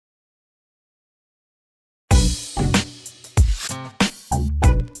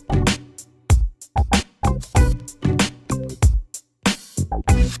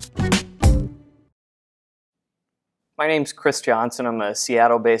My name's Chris Johnson. I'm a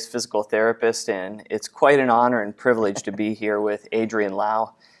Seattle-based physical therapist, and it's quite an honor and privilege to be here with Adriaan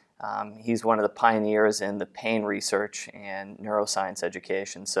Louw. He's one of the pioneers in the pain research and neuroscience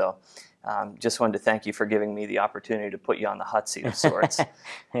education. So just wanted to thank you for giving me the opportunity to put you on the hot seat of sorts.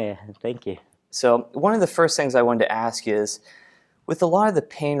 Yeah, thank you. So one of the first things I wanted to ask you is, with a lot of the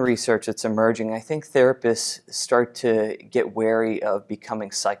pain research that's emerging, I think therapists start to get wary of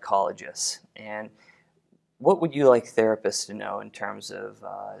becoming psychologists. And what would you like therapists to know in terms of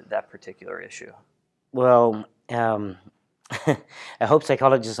that particular issue? Well, I hope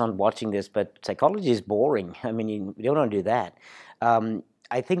psychologists aren't watching this, but psychology is boring. I mean, you don't want to do that.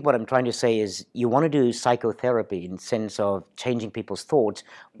 I think what I'm trying to say is you want to do psychotherapy in the sense of changing people's thoughts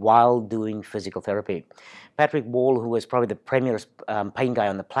while doing physical therapy. Patrick Wall, who was probably the premier pain guy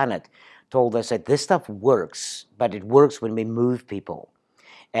on the planet, told us that this stuff works, but it works when we move people.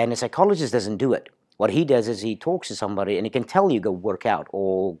 And a psychologist doesn't do it. What he does is he talks to somebody and he can tell you go work out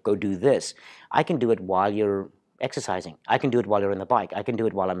or go do this. I can do it while you're exercising. I can do it while you're on the bike. I can do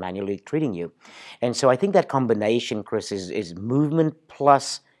it while I'm manually treating you. And so I think that combination, Chris, is movement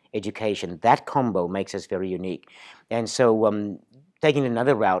plus education. That combo makes us very unique. And so taking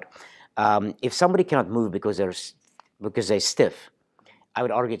another route, if somebody cannot move because they're stiff, I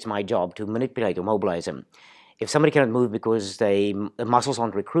would argue it's my job to manipulate or mobilize them. If somebody cannot move because the muscles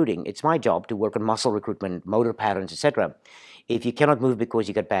aren't recruiting, it's my job to work on muscle recruitment, motor patterns, etc. If you cannot move because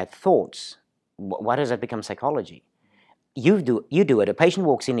you got bad thoughts, why does that become psychology? You do it. A patient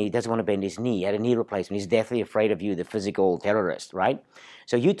walks in, he doesn't want to bend his knee, had a knee replacement, he's deathly afraid of you, the physical terrorist, right?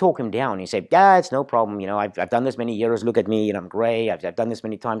 So you talk him down, you say, yeah, it's no problem, you know, I've done this many years, look at me, you know, I'm great, I've done this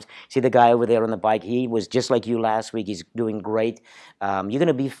many times. See the guy over there on the bike, he was just like you last week, he's doing great, you're going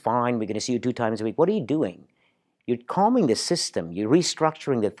to be fine, we're going to see you 2 times a week. What are you doing? You're calming the system, you're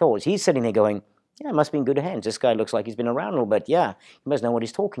restructuring the thoughts. He's sitting there going, yeah, it must be in good hands. This guy looks like he's been around a little bit. Yeah, he must know what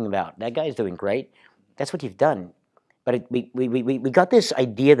he's talking about. That guy's doing great. That's what you've done. But we got this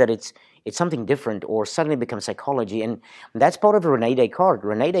idea that it's something different or suddenly becomes psychology. And that's part of Rene Descartes.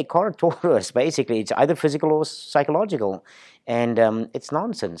 Rene Descartes taught us basically it's either physical or psychological. And it's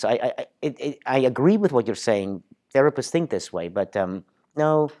nonsense. I agree with what you're saying. Therapists think this way. But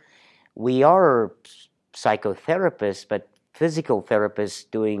no, we are psychotherapists, but physical therapists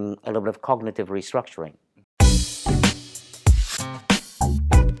doing a little bit of cognitive restructuring.